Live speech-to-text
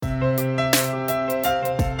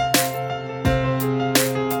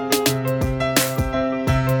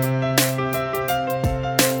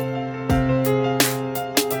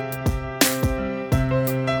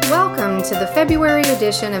February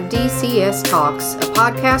edition of DCS Talks, a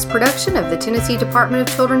podcast production of the Tennessee Department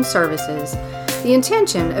of Children's Services. The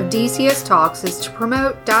intention of DCS Talks is to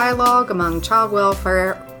promote dialogue among child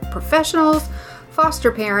welfare professionals,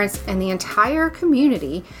 foster parents, and the entire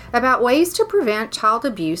community about ways to prevent child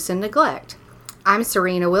abuse and neglect. I'm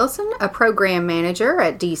Serena Wilson, a program manager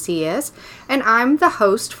at DCS, and I'm the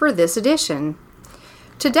host for this edition.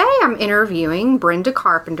 Today I'm interviewing Brenda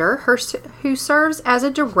Carpenter, who serves as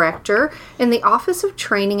a director in the Office of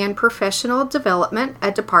Training and Professional Development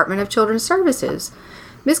at Department of Children's Services.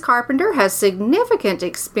 Ms. Carpenter has significant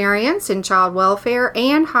experience in child welfare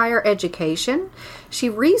and higher education. She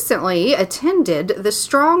recently attended the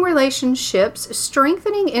Strong Relationships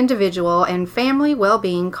Strengthening Individual and Family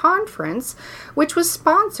Wellbeing Conference, which was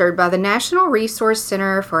sponsored by the National Resource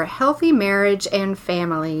Center for Healthy Marriage and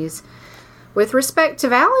Families. With respect to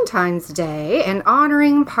Valentine's Day and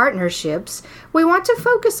honoring partnerships, we want to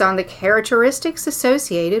focus on the characteristics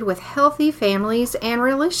associated with healthy families and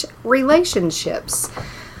relationships.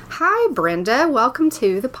 Hi, Brenda. Welcome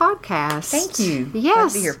to the podcast. Thank you. Yes, glad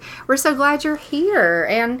to be here. We're so glad you're here.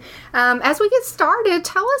 And as we get started,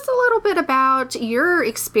 tell us a little bit about your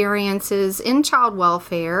experiences in child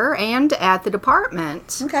welfare and at the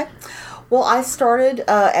department. Okay. Well, I started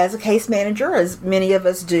as a case manager, as many of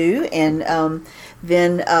us do, and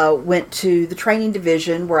then went to the training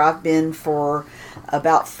division where I've been for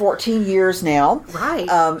about 14 years now. Right.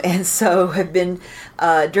 And so have been,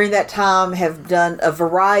 during that time, have done a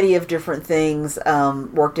variety of different things,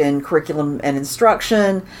 worked in curriculum and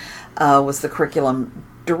instruction, was the curriculum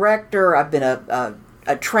director. I've been a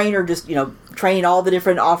trainer, just, training all the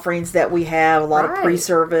different offerings that we have, a lot of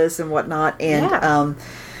pre-service and whatnot. And,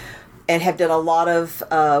 and have done a lot of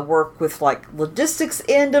work with like logistics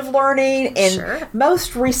end of learning. And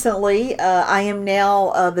most recently, I am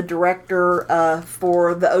now the director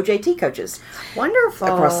for the OJT coaches. Wonderful.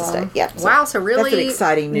 Across the state. Yeah. Wow. So really that's an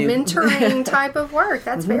exciting new mentoring type of work.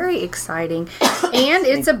 That's very exciting. And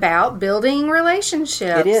it's about building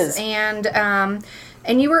relationships. It is.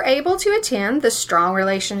 And you were able to attend the Strong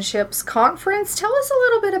Relationships Conference. Tell us a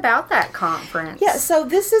little bit about that conference. Yeah, so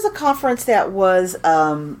this is a conference that was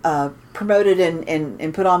promoted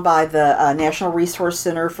and put on by the National Resource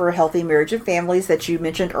Center for Healthy Marriage and Families that you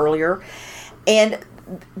mentioned earlier. And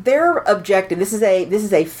their objective, this is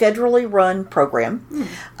a federally run program,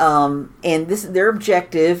 and their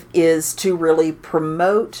objective is to really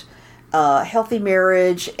promote healthy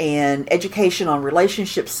marriage and education on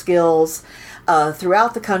relationship skills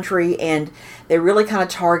throughout the country, and they really kind of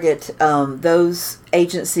target those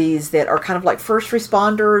agencies that are kind of like first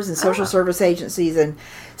responders and social service agencies and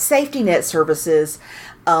safety net services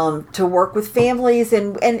to work with families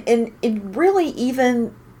and really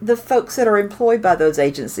even the folks that are employed by those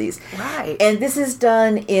agencies. Right. And this is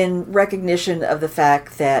done in recognition of the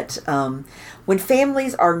fact that when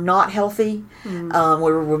families are not healthy,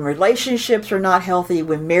 when relationships are not healthy,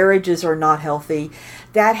 when marriages are not healthy,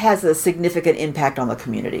 that has a significant impact on the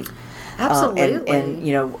community. Absolutely.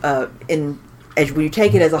 And as when you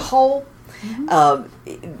take it as a whole,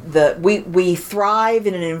 we thrive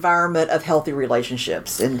in an environment of healthy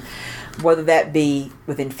relationships, and whether that be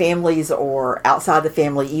within families or outside the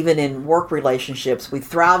family, even in work relationships, we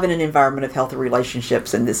thrive in an environment of healthy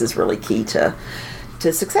relationships, and this is really key to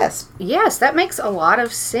success. Yes, that makes a lot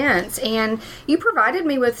of sense. And you provided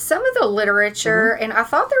me with some of the literature, and I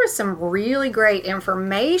thought there was some really great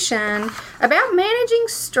information about managing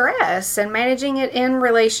stress and managing it in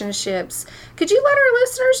relationships. Could you let our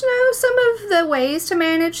listeners know some of the ways to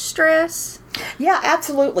manage stress? Yeah,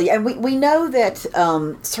 absolutely. And we know that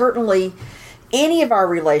certainly any of our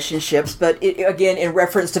relationships, but again, in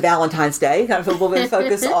reference to Valentine's Day, kind of a little bit of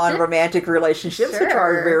focus on romantic relationships, which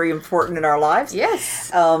are very important in our lives. Yes.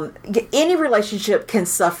 Any relationship can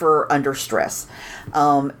suffer under stress.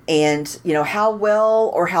 And, how well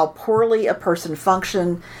or how poorly a person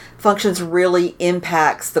functions really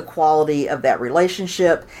impacts the quality of that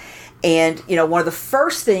relationship. And, one of the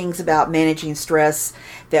first things about managing stress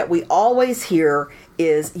that we always hear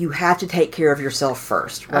is you have to take care of yourself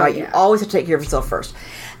first, right? You always have to take care of yourself first.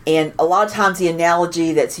 And a lot of times the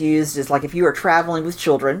analogy that's used is like if you are traveling with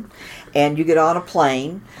children and you get on a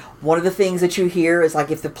plane, one of the things that you hear is like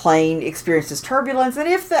if the plane experiences turbulence and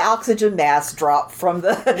if the oxygen mask dropped from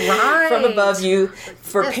the from above you,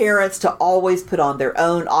 for parents to always put on their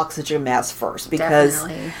own oxygen mask first, because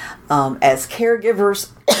as caregivers,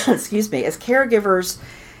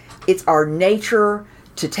 it's our nature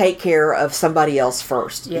to take care of somebody else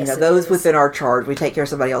first. Yes, those within our charge, we take care of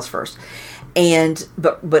somebody else first. And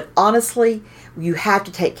but honestly, you have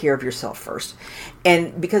to take care of yourself first.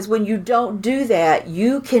 And because when you don't do that,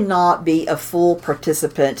 you cannot be a full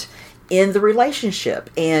participant in the relationship.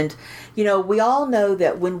 And, we all know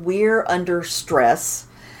that when we're under stress,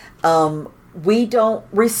 we don't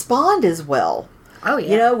respond as well. Oh,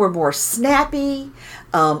 yeah. We're more snappy,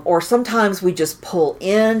 or sometimes we just pull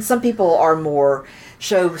in. Some people are more,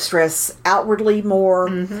 show stress outwardly more.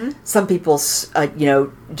 Mm-hmm. Some people,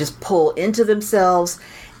 just pull into themselves.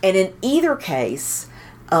 And in either case,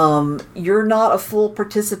 you're not a full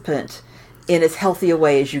participant in as healthy a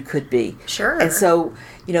way as you could be. Sure. And so,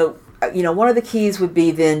 one of the keys would be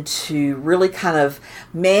then to really kind of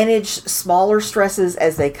manage smaller stresses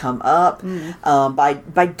as they come up,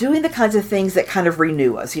 by doing the kinds of things that kind of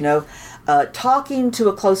renew us. Talking to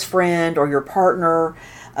a close friend or your partner,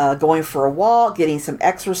 going for a walk, getting some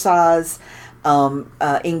exercise,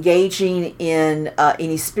 engaging in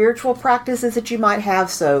any spiritual practices that you might have.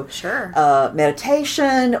 So, sure,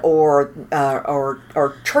 meditation or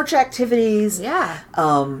church activities. Yeah.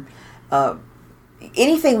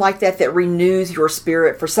 Anything like that renews your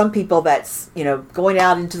spirit. For some people, that's going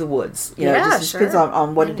out into the woods. It just depends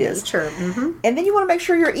on what it is. Mm-hmm. And then you want to make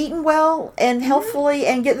sure you're eating well and healthfully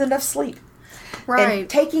and getting enough sleep. Right. And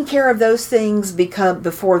taking care of those things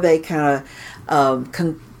before they kind of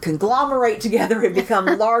conglomerate together and become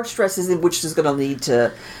large stresses, in which is going to lead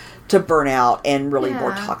to burnout and really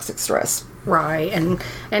more toxic stress. Right.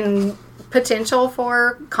 And potential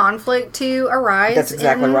for conflict to arise. That's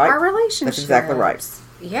exactly in right. Our relationships. That's exactly right.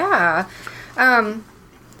 Yeah.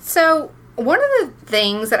 So one of the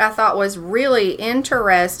things that I thought was really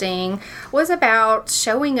interesting was about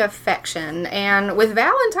showing affection. And with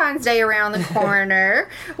Valentine's Day around the corner,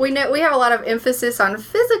 we know we have a lot of emphasis on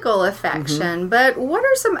physical affection. Mm-hmm. But what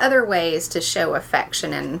are some other ways to show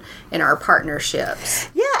affection in our partnerships?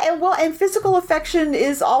 Yeah, and physical affection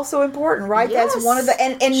is also important, right? Yes. That's one of the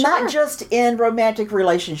and Sure. not just in romantic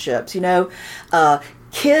relationships.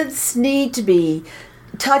 Kids need to be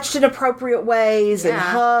touched in appropriate ways and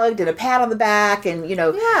hugged and a pat on the back and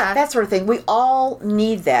that sort of thing. We all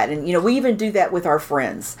need that, and we even do that with our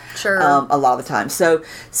friends. Sure. A lot of the time. So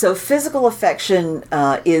physical affection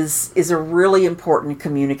is a really important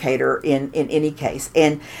communicator in any case,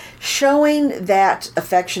 and showing that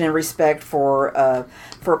affection and respect for a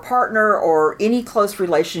partner or any close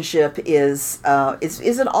relationship is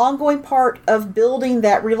an ongoing part of building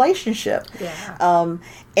that relationship. Yeah.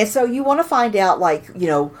 And so you want to find out,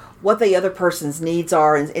 what the other person's needs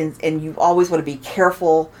are, and you always want to be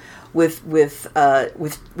careful with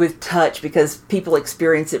touch, because people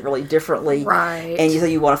experience it really differently. Right. And so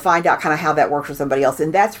you want to find out kind of how that works for somebody else.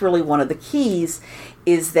 And that's really one of the keys,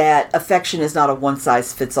 is that affection is not a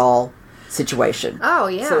one-size-fits-all situation. Oh,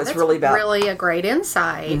 yeah. So it's really about really a great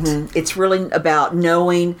insight. Mm-hmm. It's really about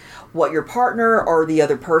knowing what your partner or the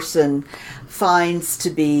other person finds to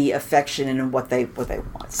be affection and what they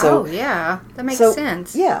want. So, that makes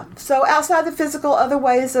sense. Yeah. So outside the physical, other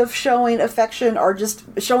ways of showing affection are just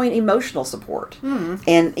showing emotional support.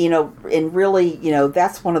 And and really,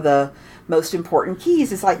 that's one of the most important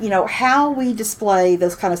keys. It's how we display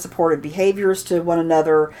those kind of supportive behaviors to one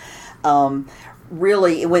another.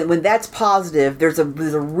 Really, when that's positive, there's a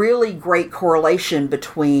really great correlation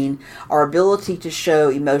between our ability to show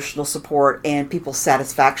emotional support and people's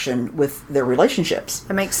satisfaction with their relationships.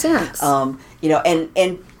 That makes sense.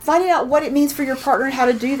 And finding out what it means for your partner and how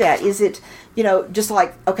to do that. Is it, just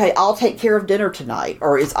like, okay, I'll take care of dinner tonight,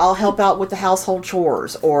 or I'll help out with the household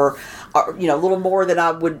chores, or a little more than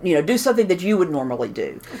I would, do something that you would normally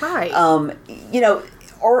do. Right.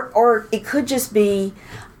 Or it could just be,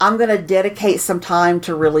 I'm going to dedicate some time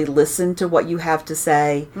to really listen to what you have to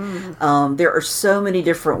say. There are so many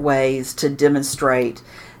different ways to demonstrate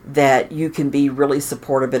that you can be really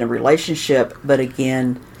supportive in a relationship, but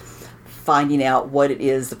again, finding out what it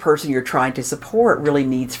is the person you're trying to support really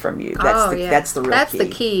needs from you. That's the real key. That's the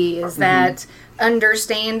key, is that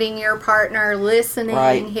understanding your partner,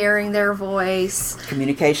 listening, hearing their voice.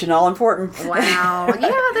 Communication, all important. Wow.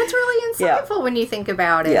 Yeah, that's really insightful when you think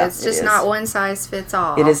about it. Yeah, it's just not one size fits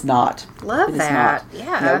all. It is not. Love that.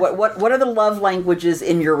 Yeah. What are the love languages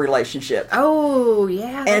in your relationship? Oh,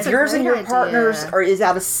 yeah. And if yours and your partner's is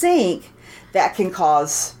out of sync, that can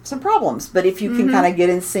cause some problems. But if you can kind of get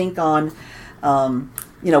in sync on,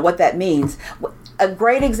 what that means. A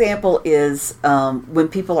great example is when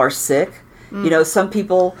people are sick. Some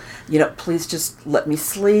people, please just let me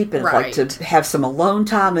sleep and like to have some alone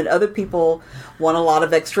time, and other people want a lot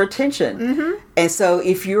of extra attention. And so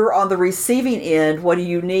if you're on the receiving end, what do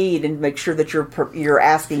you need? And make sure that you're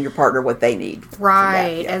asking your partner what they need.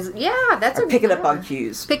 Right. That's or picking up on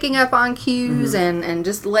cues. Picking up on cues and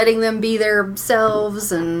just letting them be their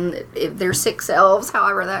selves and if their sick selves,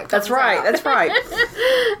 however that comes That's right. out. That's right.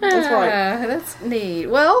 That's right. That's neat.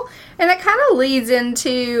 Well, and that kind of leads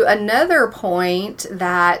into another point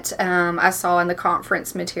that I saw in the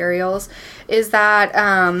conference materials is that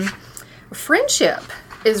friendship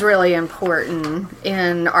is really important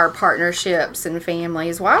in our partnerships and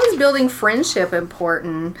families. Why is building friendship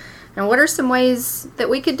important? And what are some ways that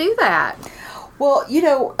we could do that? Well,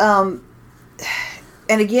 and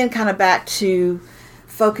again, kind of back to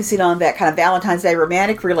focusing on that kind of Valentine's Day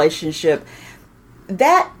romantic relationship,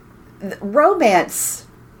 that romance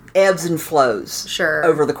ebbs and flows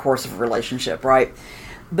over the course of a relationship, right?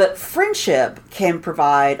 But friendship can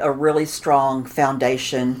provide a really strong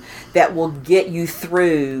foundation that will get you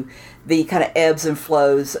through the kind of ebbs and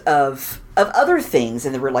flows of other things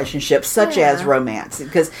in the relationship, such as romance.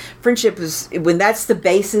 Because friendship is, when that's the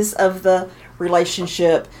basis of the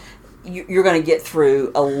relationship, you're going to get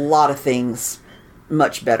through a lot of things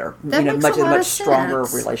much better. That makes a much of stronger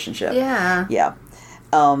sense. Relationship. Yeah. Yeah.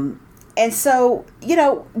 And so,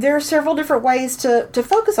 there are several different ways to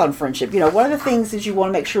focus on friendship. One of the things that you want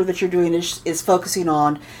to make sure that you're doing is focusing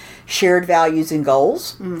on shared values and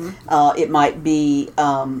goals. Mm-hmm. It might be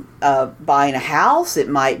buying a house. It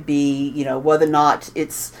might be, whether or not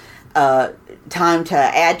it's time to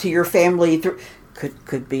add to your family.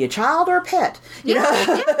 Could be a child or a pet.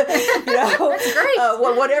 That's great.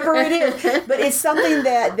 Whatever it is. But it's something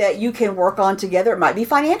that you can work on together. It might be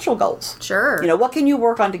financial goals. Sure. What can you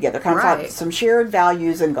work on together? Kind of find some shared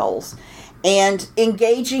values and goals. And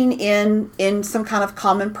engaging in some kind of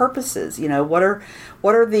common purposes.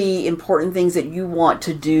 What are the important things that you want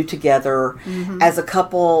to do together as a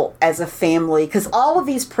couple, as a family? Because all of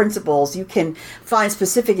these principles, you can find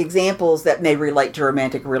specific examples that may relate to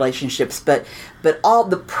romantic relationships, but all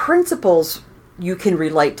the principles you can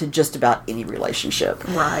relate to just about any relationship.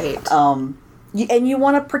 Right. And you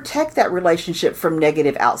want to protect that relationship from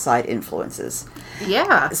negative outside influences.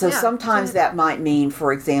 Yeah. So sometimes that might mean,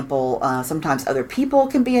 for example, sometimes other people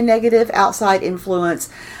can be a negative outside influence.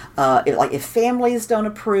 If families don't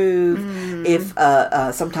approve, if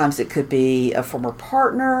sometimes it could be a former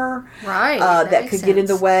partner, right? That could get in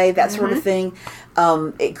the way, that sort of thing.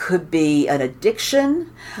 It could be an addiction.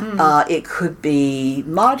 It could be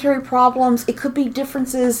monetary problems. It could be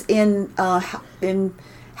differences in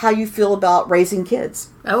how you feel about raising kids.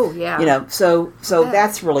 Oh, yeah. So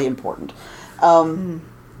that's really important.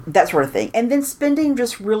 That sort of thing. And then spending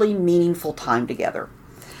just really meaningful time together.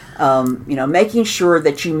 Making sure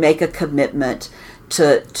that you make a commitment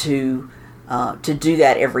to do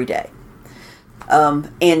that every day.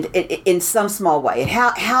 And in some small way. And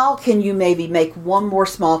how can you maybe make one more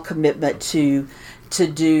small commitment to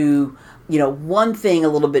do one thing a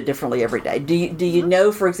little bit differently every day? Do you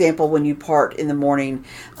know, for example, when you part in the morning,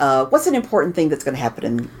 what's an important thing that's going to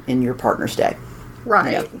happen in your partner's day?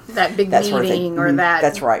 Right. That big meeting sort of thing. or that.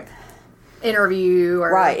 That's right. Interview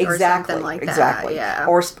or, exactly, or something like that. Exactly. Yeah.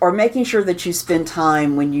 Or making sure that you spend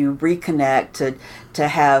time when you reconnect to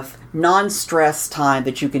have non-stress time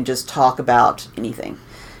that you can just talk about anything.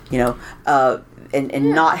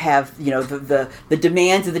 And not have the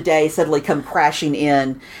demands of the day suddenly come crashing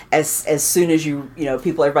in as soon as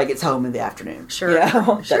everybody gets home in the afternoon. Sure,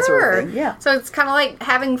 that sort of thing. Yeah. So it's kind of like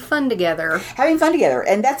having fun together. Having fun together,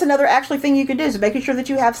 and that's another thing you can do is making sure that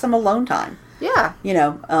you have some alone time. Yeah.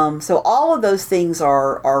 So all of those things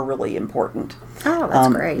are really important. Oh,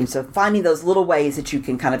 that's great. And so finding those little ways that you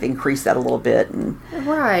can kind of increase that a little bit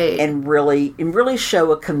and really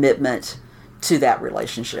show a commitment to that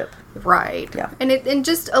relationship. Right. Yeah. And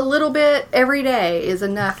just a little bit every day is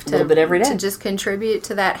enough to just contribute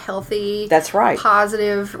to that healthy, that's right,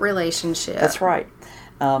 positive relationship. That's right.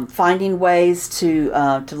 Finding ways to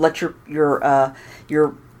let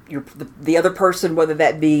the other person, whether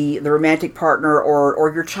that be the romantic partner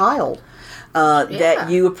or your child, that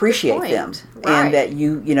you appreciate them, and that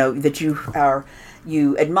you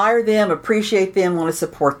admire them, appreciate them, want to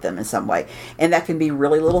support them in some way. And that can be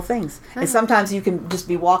really little things. And sometimes you can just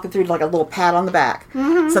be walking through like a little pat on the back,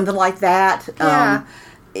 something like that. Yeah.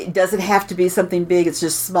 It doesn't have to be something big. It's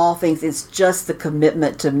just small things. It's just the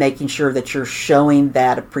commitment to making sure that you're showing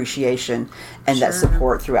that appreciation and that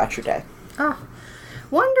support throughout your day. Oh,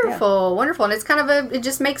 wonderful, wonderful. And it's kind of it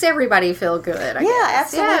just makes everybody feel good, I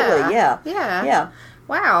guess. Absolutely. Yeah.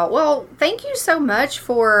 Wow. Well, thank you so much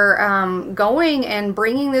for going and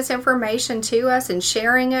bringing this information to us and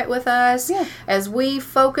sharing it with us as we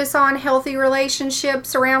focus on healthy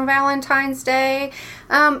relationships around Valentine's Day.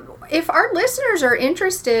 If our listeners are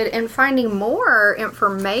interested in finding more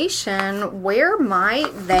information, where might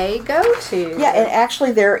they go to? Yeah, and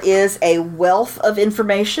actually there is a wealth of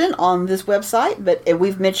information on this website, but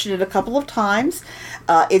we've mentioned it a couple of times.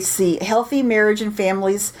 It's the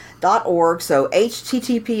healthymarriageandfamilies.org, so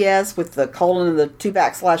HTTPS with the colon and the 2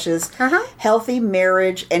 backslashes,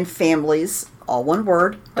 healthymarriageandfamilies, all one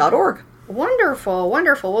word, .org. Wonderful,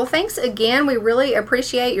 wonderful. Well, thanks again. We really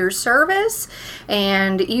appreciate your service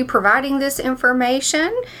and you providing this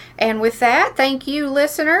information. And with that, thank you,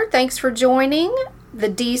 listener. Thanks for joining the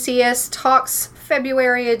DCS Talks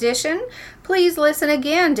February edition. Please listen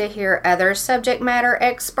again to hear other subject matter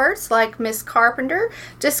experts like Ms. Carpenter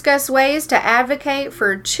discuss ways to advocate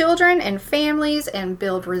for children and families and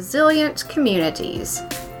build resilient communities.